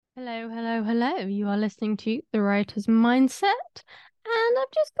Hello, hello, hello. You are listening to The Writer's Mindset, and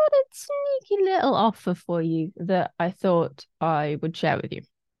I've just got a sneaky little offer for you that I thought I would share with you.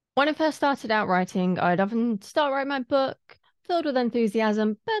 When I first started out writing, I'd often start writing my book, filled with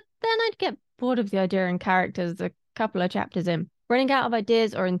enthusiasm, but then I'd get bored of the idea and characters a couple of chapters in. Running out of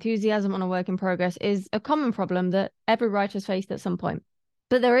ideas or enthusiasm on a work in progress is a common problem that every writer's faced at some point.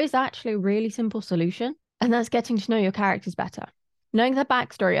 But there is actually a really simple solution, and that's getting to know your characters better. Knowing their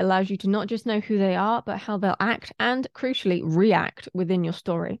backstory allows you to not just know who they are, but how they'll act and, crucially, react within your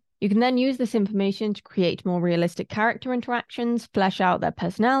story. You can then use this information to create more realistic character interactions, flesh out their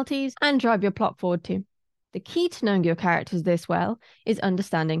personalities, and drive your plot forward too. The key to knowing your characters this well is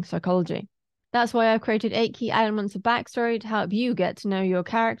understanding psychology. That's why I've created 8 key elements of backstory to help you get to know your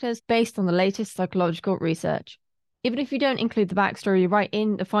characters based on the latest psychological research. Even if you don't include the backstory you write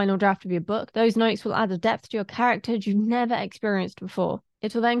in the final draft of your book, those notes will add a depth to your characters you've never experienced before.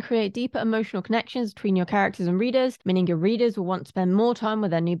 It will then create deeper emotional connections between your characters and readers, meaning your readers will want to spend more time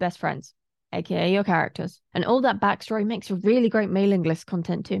with their new best friends, aka your characters. And all that backstory makes a really great mailing list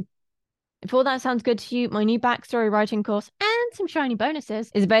content too. If all that sounds good to you, my new backstory writing course and some shiny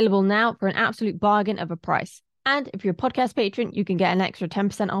bonuses is available now for an absolute bargain of a price. And if you're a podcast patron, you can get an extra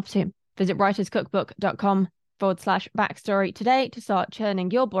 10% off too. Visit writerscookbook.com/backstory today to start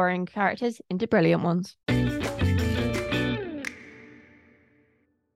churning your boring characters into brilliant ones.